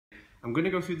I'm going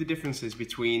to go through the differences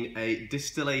between a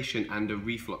distillation and a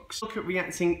reflux. Look at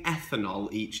reacting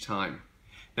ethanol each time.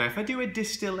 Now if I do a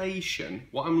distillation,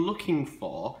 what I'm looking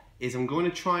for is I'm going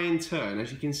to try and turn,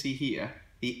 as you can see here,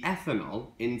 the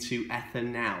ethanol into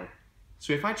ethanal.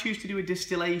 So if I choose to do a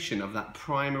distillation of that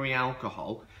primary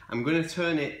alcohol, I'm going to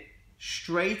turn it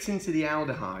straight into the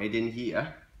aldehyde in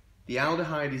here. The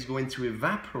aldehyde is going to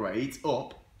evaporate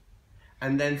up,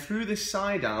 and then through this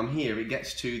side arm here it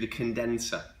gets to the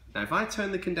condenser. Now if I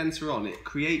turn the condenser on, it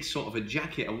creates sort of a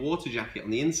jacket, a water jacket on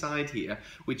the inside here,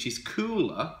 which is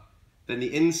cooler than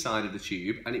the inside of the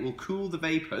tube, and it will cool the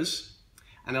vapours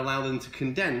and allow them to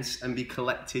condense and be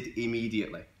collected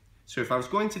immediately. So if I was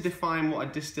going to define what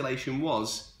a distillation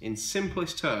was in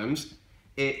simplest terms,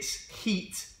 it's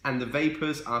heat and the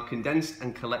vapours are condensed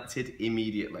and collected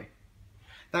immediately.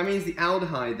 That means the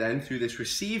aldehyde then, through this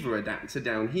receiver adapter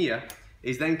down here,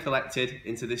 is then collected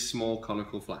into this small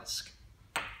conical flask.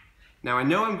 Now I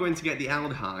know I'm going to get the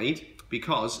aldehyde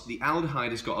because the aldehyde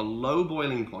has got a low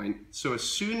boiling point, so as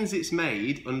soon as it's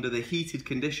made under the heated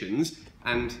conditions,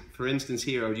 and for instance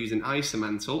here I would use an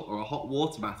isomantle or a hot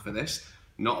water bath for this,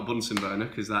 not a Bunsen burner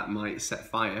because that might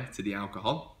set fire to the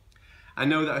alcohol. I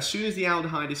know that as soon as the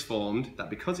aldehyde is formed,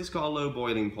 that because it's got a low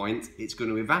boiling point, it's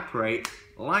going to evaporate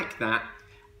like that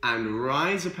and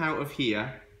rise up out of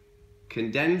here,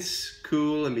 condense,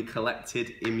 cool, and be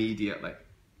collected immediately.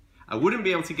 I wouldn't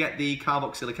be able to get the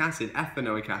carboxylic acid,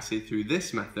 ethanoic acid, through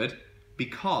this method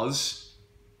because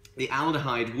the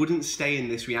aldehyde wouldn't stay in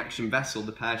this reaction vessel,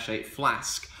 the pear-shaped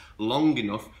flask, long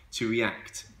enough to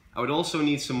react. I would also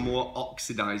need some more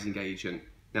oxidizing agent.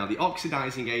 Now the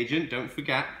oxidizing agent, don't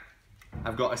forget,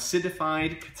 I've got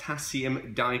acidified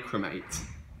potassium dichromate.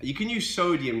 You can use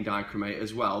sodium dichromate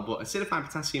as well, but acidified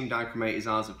potassium dichromate is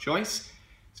ours of choice.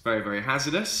 It's very, very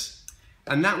hazardous.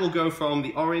 And that will go from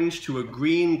the orange to a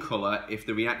green colour if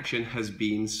the reaction has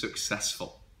been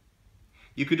successful.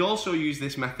 You could also use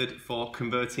this method for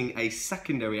converting a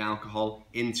secondary alcohol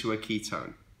into a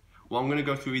ketone. What I'm going to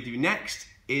go through with you next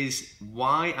is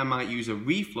why I might use a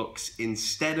reflux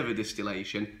instead of a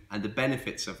distillation and the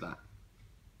benefits of that.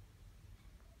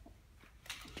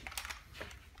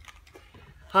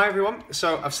 Hi everyone,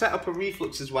 so I've set up a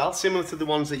reflux as well, similar to the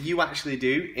ones that you actually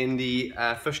do in the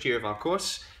first year of our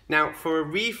course. Now for a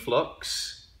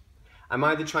reflux, I'm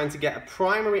either trying to get a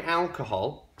primary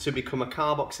alcohol to become a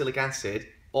carboxylic acid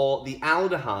or the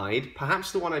aldehyde,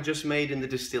 perhaps the one I just made in the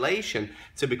distillation,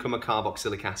 to become a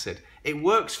carboxylic acid. It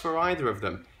works for either of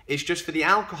them. It's just for the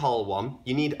alcohol one,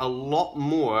 you need a lot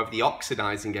more of the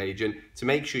oxidizing agent to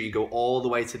make sure you go all the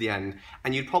way to the end,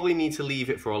 and you'd probably need to leave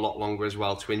it for a lot longer as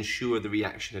well to ensure the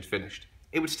reaction had finished.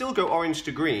 It would still go orange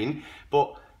to green,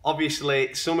 but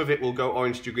obviously some of it will go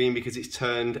orange to green because it's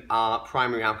turned our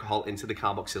primary alcohol into the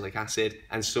carboxylic acid,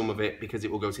 and some of it because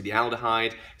it will go to the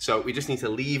aldehyde. So we just need to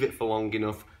leave it for long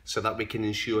enough so that we can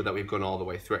ensure that we've gone all the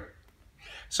way through.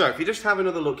 So if you just have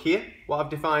another look here, what I've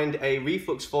defined a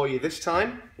reflux for you this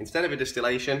time, instead of a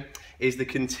distillation, is the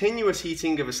continuous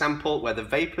heating of a sample where the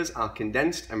vapours are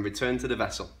condensed and returned to the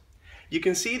vessel. You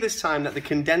can see this time that the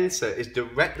condenser is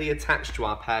directly attached to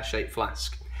our pear-shaped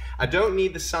flask. I don't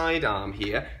need the side arm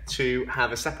here to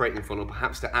have a separating funnel,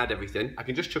 perhaps to add everything. I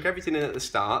can just chuck everything in at the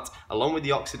start, along with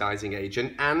the oxidizing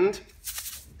agent and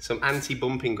some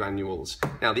anti-bumping granules.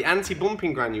 Now the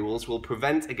anti-bumping granules will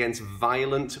prevent against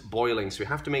violent boiling, so we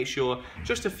have to make sure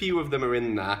just a few of them are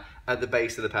in there at the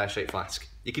base of the pear-shaped flask.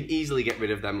 You can easily get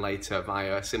rid of them later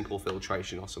via simple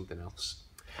filtration or something else.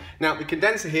 Now the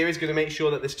condenser here is going to make sure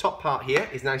that this top part here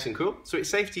is nice and cool, so it's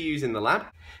safe to use in the lab.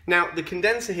 Now the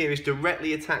condenser here is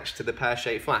directly attached to the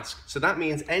pear-shaped flask, so that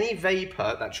means any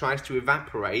vapour that tries to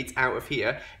evaporate out of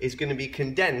here is going to be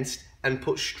condensed and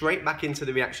put straight back into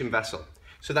the reaction vessel.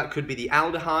 So that could be the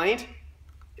aldehyde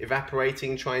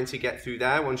evaporating, trying to get through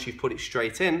there once you've put it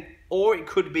straight in, or it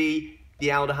could be the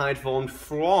aldehyde formed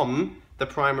from the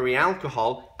primary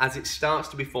alcohol as it starts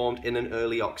to be formed in an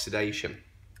early oxidation.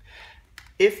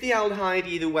 If the aldehyde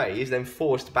either way is then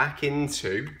forced back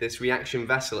into this reaction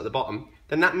vessel at the bottom,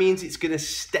 then that means it's going to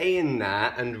stay in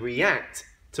there and react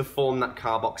to form that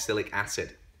carboxylic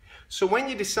acid. So when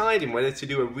you're deciding whether to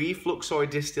do a reflux or a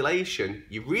distillation,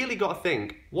 you've really got to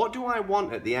think, what do I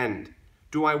want at the end?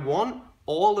 Do I want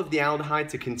all of the aldehyde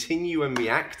to continue and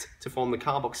react to form the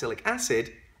carboxylic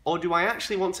acid, or do I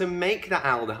actually want to make that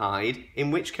aldehyde,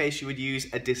 in which case you would use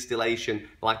a distillation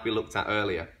like we looked at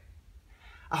earlier?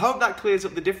 I hope that clears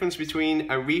up the difference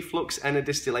between a reflux and a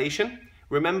distillation.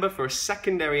 Remember, for a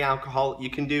secondary alcohol, you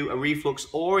can do a reflux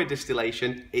or a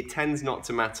distillation. It tends not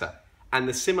to matter. And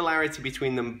the similarity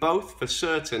between them both, for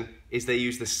certain, is they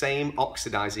use the same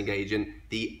oxidizing agent,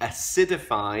 the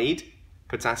acidified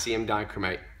potassium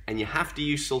dichromate, and you have to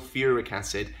use sulfuric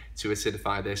acid to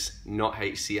acidify this, not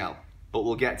HCl. But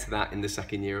we'll get to that in the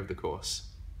second year of the course.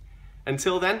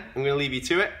 Until then, I'm going to leave you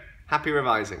to it. Happy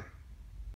revising.